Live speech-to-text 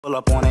Pull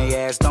up on they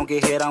ass, don't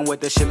get hit on with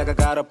the shit like I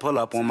gotta pull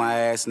up on my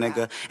ass,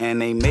 nigga. And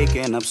they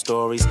making up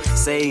stories,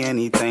 say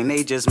anything,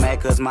 they just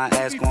mad cause my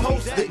ass gon'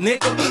 posted,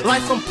 nigga,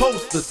 like some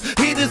posters.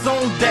 Hit his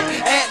on deck,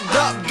 act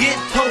up, get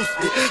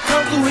toasted.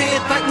 Come through here,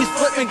 think we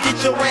slippin',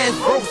 get your ass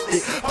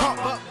roasted.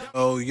 Pump up.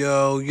 Oh,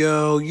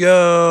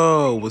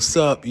 yo, what's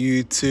up,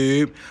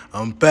 YouTube?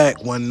 I'm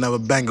back, one another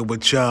banger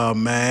with y'all,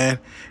 man.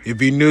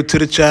 If you're new to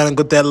the channel,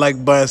 go that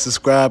like button,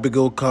 subscribe, and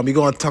go come. We're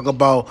going to talk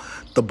about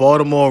the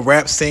Baltimore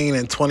rap scene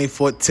in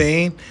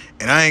 2014.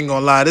 And I ain't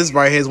going to lie, this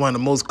right here is one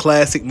of the most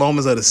classic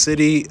moments of the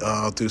city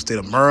through the state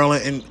of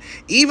Maryland. And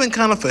even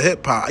kind of for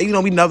hip-hop. You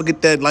know, we never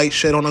get that light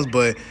shit on us,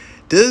 but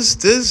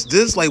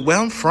this, like, where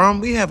I'm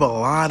from, we have a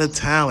lot of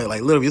talent.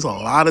 Like, literally, there's a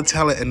lot of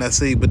talent in that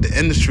city, but the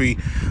industry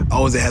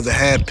always has a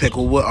handpick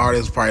of what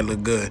artists probably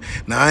look good.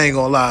 Now, I ain't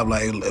gonna lie,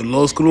 like, if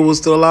LorScoota was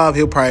still alive,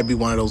 he'll probably be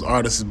one of those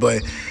artists,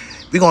 but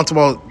we gonna talk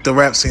about the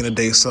rap scene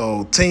today.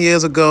 So, 10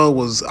 years ago,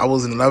 I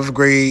was in 11th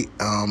grade.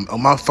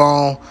 On my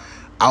phone,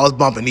 I was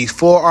bumping these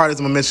 4 artists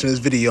I'm gonna mention in this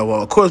video.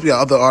 Well, of course, we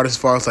got other artists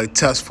as far as, like,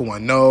 Test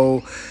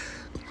 410,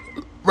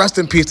 rest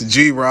in peace to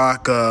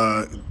G-Rock,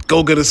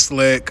 Go Get a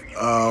Slick.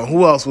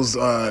 Who else was,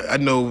 I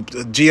know,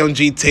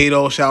 GMG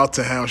Tato, shout out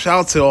to him. Shout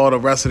out to all the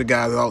rest of the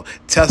guys.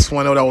 Test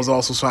 1 that was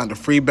also signed to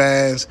free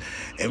bands.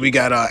 And we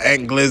got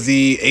Ant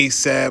Glizzy,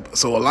 ASAP.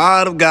 So a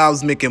lot of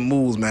guys making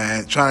moves,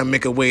 man, trying to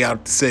make a way out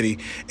of the city.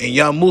 And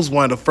YoungMoose,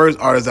 one of the first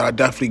artists that I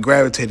definitely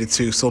gravitated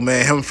to. So,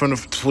 man,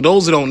 for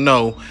those who don't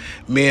know,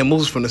 me and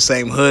Moose from the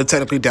same hood,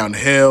 technically down the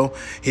hill.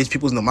 His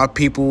peoples know my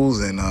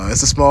peoples, and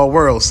it's a small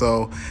world.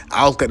 So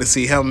I was glad to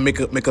see him make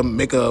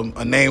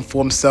a name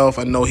for himself.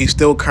 I know he's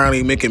still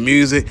currently making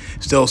music,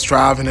 still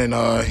striving, and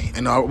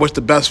I wish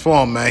the best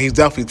for him, man. He's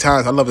definitely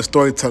talented. I love his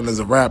storytelling as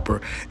a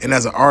rapper and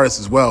as an artist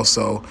as well.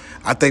 So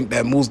I think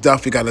that Moose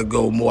definitely got to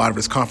go more out of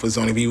his comfort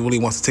zone if he really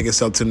wants to take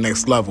himself to the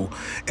next level.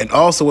 And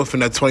also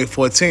within that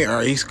 2014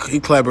 era, he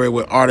collaborated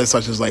with artists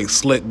such as like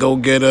Slick, Go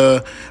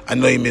Getter. I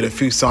know he made a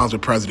few songs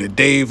with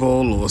Presidentdavo,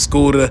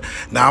 LorScoota.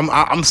 Now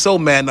I'm so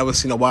mad I never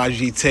seen a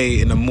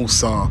yggtay in a Moose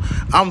song.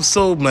 I'm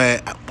so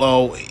mad.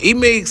 Well, he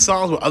made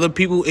songs with other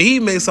people. He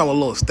made some with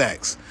Lil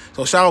Stacks.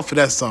 So shout out for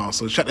that song.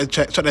 So check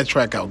that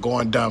track out,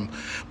 Going Dumb.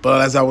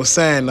 But as I was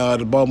saying,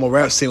 the Baltimore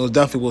rap scene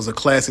was a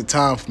classic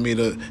time for me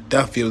to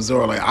definitely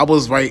absorb. Like, I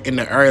was right in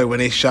the area when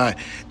they shot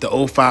the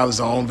 05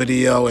 Zone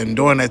video, and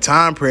during that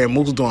time period,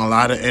 Moose was doing a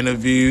lot of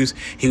interviews.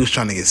 He was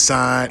trying to get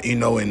signed, you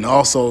know, and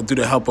also through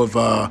the help of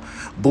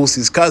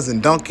Boosie's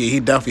cousin, Donkey, he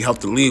definitely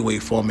helped the leadway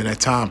for him in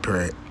that time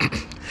period.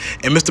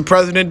 And Mr.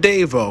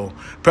 Presidentdavo.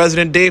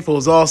 Presidentdavo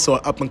is also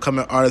an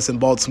up-and-coming artist in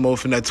Baltimore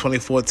from that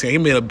 2014. He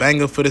made a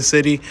banger for the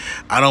city.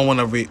 I don't want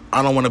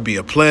to be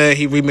a player.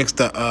 He remixed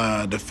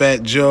the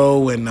Fat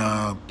Joe and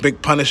Big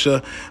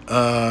Punisher.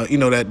 You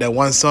know that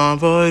one song,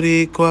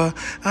 Boricua.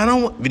 I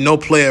don't want no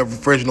player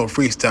original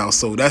freestyle.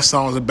 So that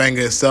song is a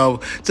banger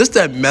itself. Just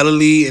that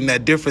melody and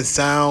that different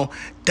sound.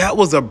 That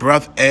was a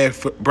breath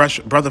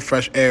of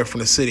fresh air from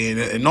the city.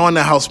 And knowing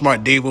that how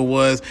smart Davo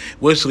was,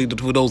 which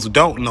for those who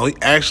don't know, he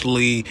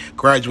actually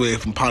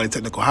graduated from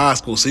Polytechnical High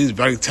School, so he's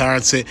very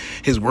talented.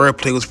 His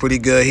wordplay was pretty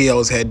good. He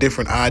always had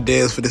different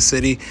ideas for the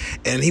city,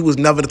 and he was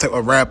never the type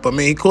of rapper. I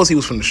mean, of course, he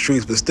was from the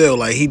streets, but still,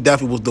 like, he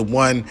definitely was the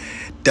one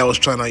that was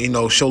trying to, you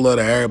know, show love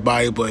to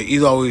everybody. But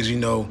he's always, you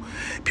know,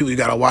 people you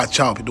gotta watch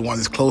out. The ones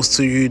that's close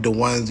to you, the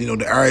ones, you know,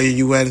 the area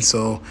you in.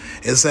 So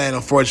it's saying,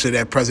 unfortunately,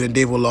 that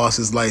Presidentdavo lost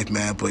his life,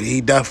 man. But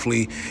he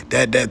definitely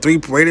that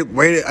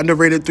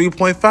underrated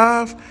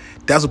 3.5.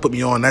 That's what put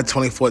me on that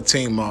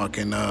 2014 mark.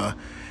 And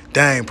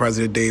dang,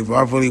 Presidentdavo,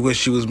 I really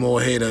wish he was more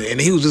ahead of, and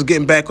he was just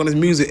getting back on his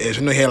music edge.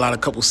 I know he had a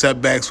couple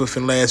setbacks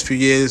within the last few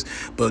years,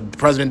 but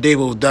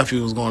Presidentdavo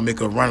definitely was going to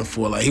make a run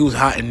for it. Like, he was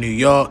hot in New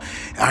York.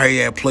 I heard he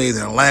had plays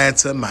in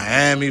Atlanta,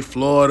 Miami,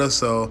 Florida,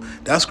 so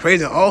that's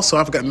crazy. And also,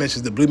 I forgot to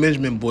mention the Blue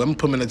Benjamin Boy. I'm going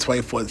to put him in the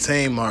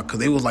 2014 mark because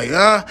they was like,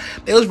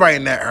 they was right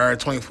in that era,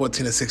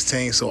 2014 to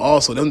 16. So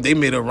also, they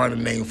made a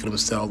running name for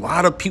themselves. A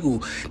lot of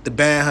people, the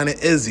band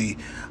Hunter Izzy,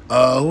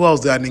 who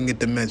else did I didn't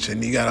get to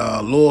mention? You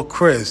got Lil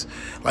Chris.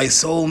 Like,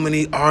 so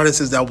many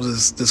artists that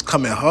was just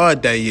coming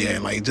hard that year.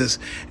 Like, it was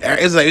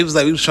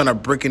like we was trying to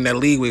break in that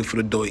leeway for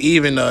the door.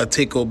 Even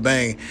Taco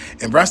Bang.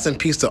 And rest in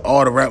peace to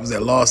all the rappers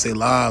that lost their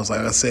lives. Like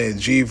I said,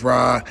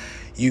 G-Rock.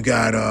 You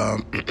got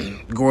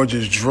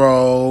Gorgeous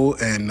Dro,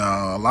 and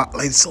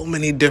like so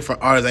many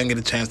different artists I didn't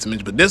get a chance to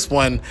mention. But this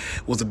one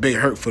was a big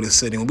hurt for the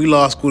city. When we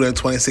lost Scooter in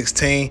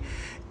 2016,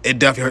 it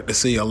definitely hurt the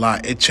city a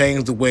lot. It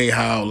changed the way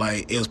how,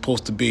 like, it was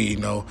supposed to be, you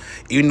know.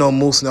 Even though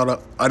Moose and all the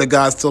other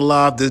guys still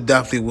alive, this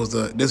definitely was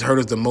this hurt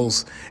us the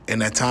most in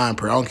that time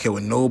period. I don't care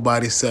what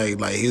nobody say.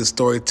 Like, his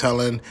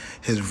storytelling,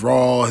 his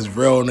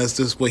realness,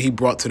 this what he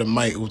brought to the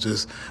mic was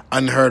just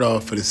unheard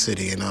of for the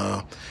city. And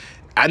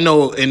I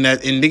know and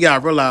they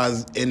gotta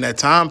realize in that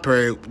time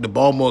period, the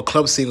Baltimore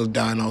club scene was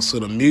dying off. So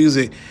the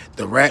music,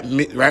 the rap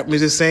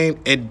music scene,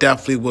 it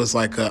definitely was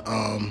like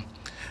a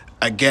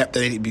gap that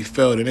needed to be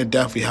filled, and it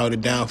definitely held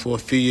it down for a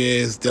few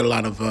years. Did a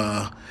lot of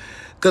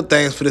good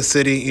things for the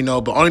city, you know.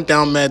 But only thing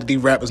I'm mad that these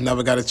rappers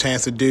never got a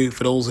chance to do,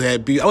 for those who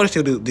had beef, I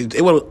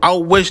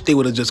wish they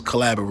would have just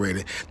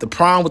collaborated. The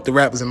problem with the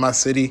rappers in my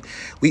city,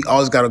 we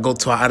always got to go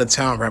to our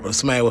out-of-town rapper,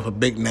 somebody with a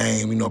big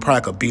name, you know, probably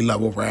like a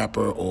B-level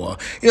rapper, or,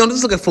 you know,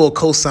 just looking for a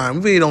cosign.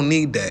 We really don't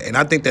need that. And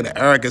I think that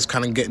the arrogance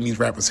kind of getting these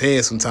rappers'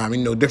 heads sometimes.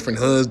 You know, different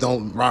hoods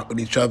don't rock with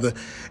each other,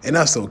 and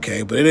that's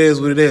okay. But it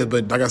is what it is.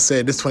 But like I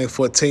said, this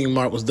 2014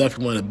 mark was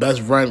definitely one of the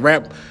best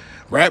rap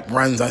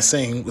runs I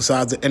seen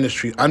besides the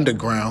industry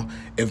underground,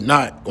 if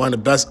not one of the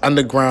best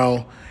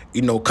underground,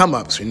 you know,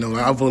 come-ups. You know,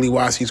 I've really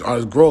watched these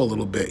artists grow a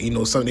little bit. You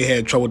know, some they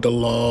had trouble with the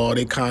law,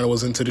 they kind of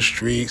was into the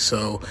streets,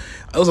 so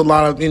it was a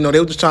lot of, you know, they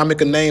were just trying to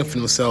make a name for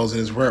themselves in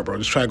this rap, bro,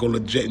 just try to go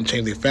legit and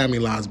change their family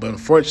lives, but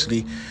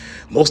unfortunately,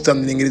 most of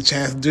them didn't get a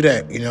chance to do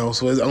that, you know,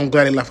 so I'm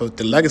glad they left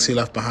the legacy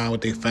left behind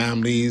with their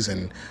families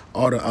and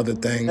all the other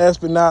things.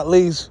 Last but not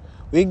least,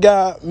 we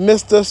got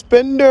Mr.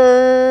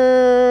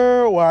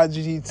 Spender,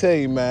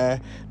 yggtay,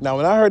 man. Now,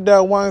 when I heard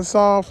that one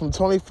song from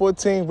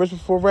 2014, Rich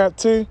Before Rap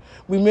 2,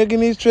 we making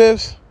these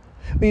trips,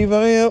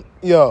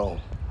 yo,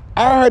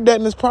 I heard that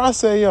in this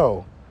process,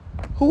 yo.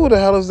 Who the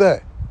hell is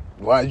that?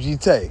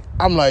 yggtay.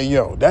 I'm like,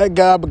 yo, that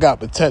guy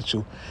got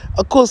potential.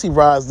 Of course he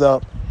rised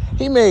up.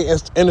 He made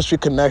industry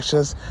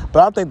connections,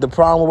 but I think the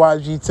problem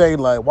with yggtay,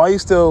 like, why you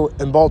still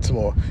in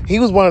Baltimore? He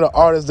was one of the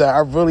artists that I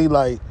really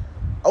like.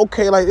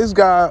 Okay, like, this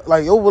guy,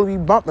 like, yo, really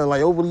be bumping,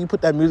 like, yo, really you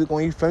put that music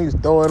on your phone, you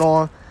throw it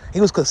on.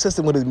 He was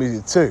consistent with his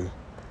music too.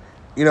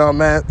 You know,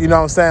 man, you know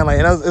what I'm saying? Like,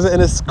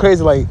 and it's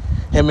crazy, like,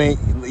 him and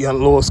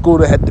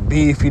LorScoota had the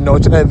beef, you know.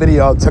 Check that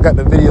video out, check out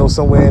the video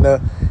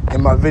somewhere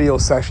in my video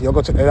section. Y'all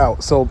go check that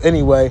out. So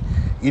anyway,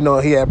 you know,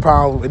 he had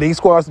problems, and he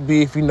squashed the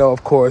beef, you know,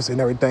 of course,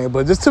 and everything.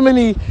 But just too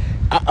many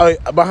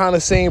behind the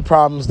scene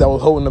problems that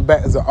was holding him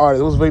back as an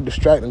artist. It was very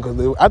distracting, because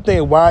I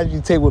think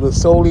yggtay would have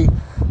solely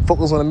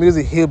focused on the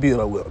music, he'd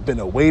been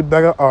a way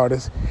better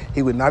artist.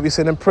 He would not be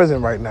sitting in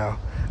prison right now.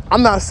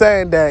 I'm not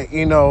saying that,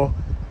 you know,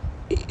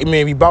 it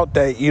may be about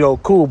that, you know,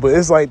 cool, but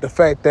it's like the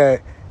fact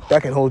that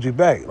can hold you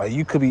back. Like,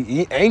 you could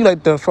be, ain't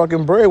like the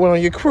fucking breadwinner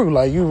on your crew.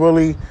 Like, you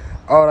really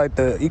are like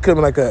you could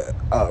be like a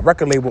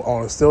record label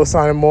owner, still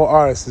signing more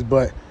artists,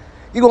 but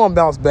you're gonna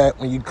bounce back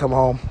when you come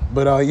home.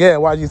 But yeah,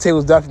 yggtay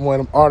was definitely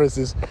one of them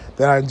artists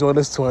that I enjoyed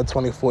listening to in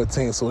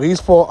 2014. So these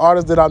 4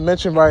 artists that I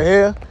mentioned right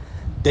here,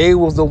 they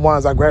was the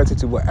ones I gravitated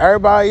to. But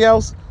everybody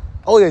else,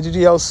 oh yeah,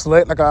 GGL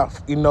Slick, like I,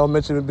 you know,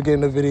 mentioned at the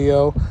beginning of the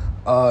video.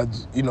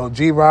 You know,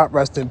 G-Rock,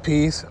 rest in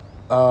peace.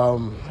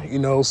 You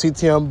know,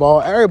 CTM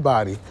Ball,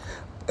 everybody.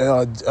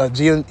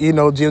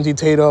 GMG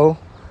Tato,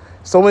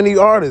 so many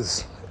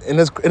artists. And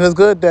it's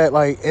good that,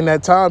 like, in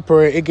that time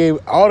period, it gave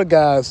all the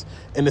guys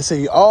in the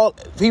city, all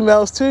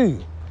females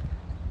too,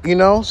 you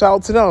know, shout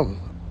out to them.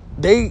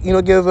 They, you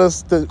know, give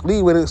us the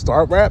lead with it,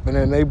 start rapping,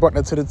 and they brought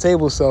that to the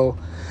table. So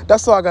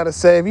that's all I gotta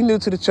say. If you're new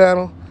to the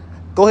channel,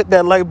 go hit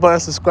that like button,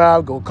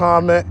 subscribe, go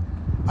comment.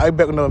 I'll be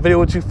back with another video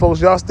with you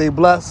folks. Y'all stay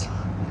blessed,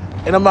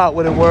 and I'm out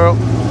with it, world.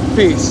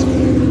 Peace.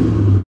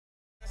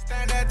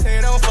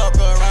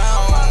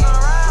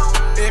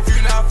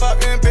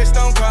 Bitch,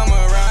 don't come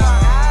around.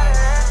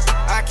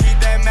 I keep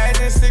that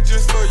magic stick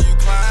just for you,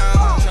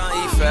 clown.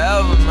 Tryna eat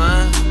forever,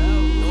 man.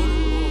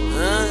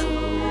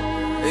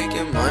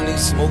 Making money,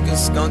 smoking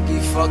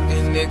skunky,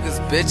 fucking niggas,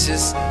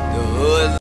 bitches. The hood.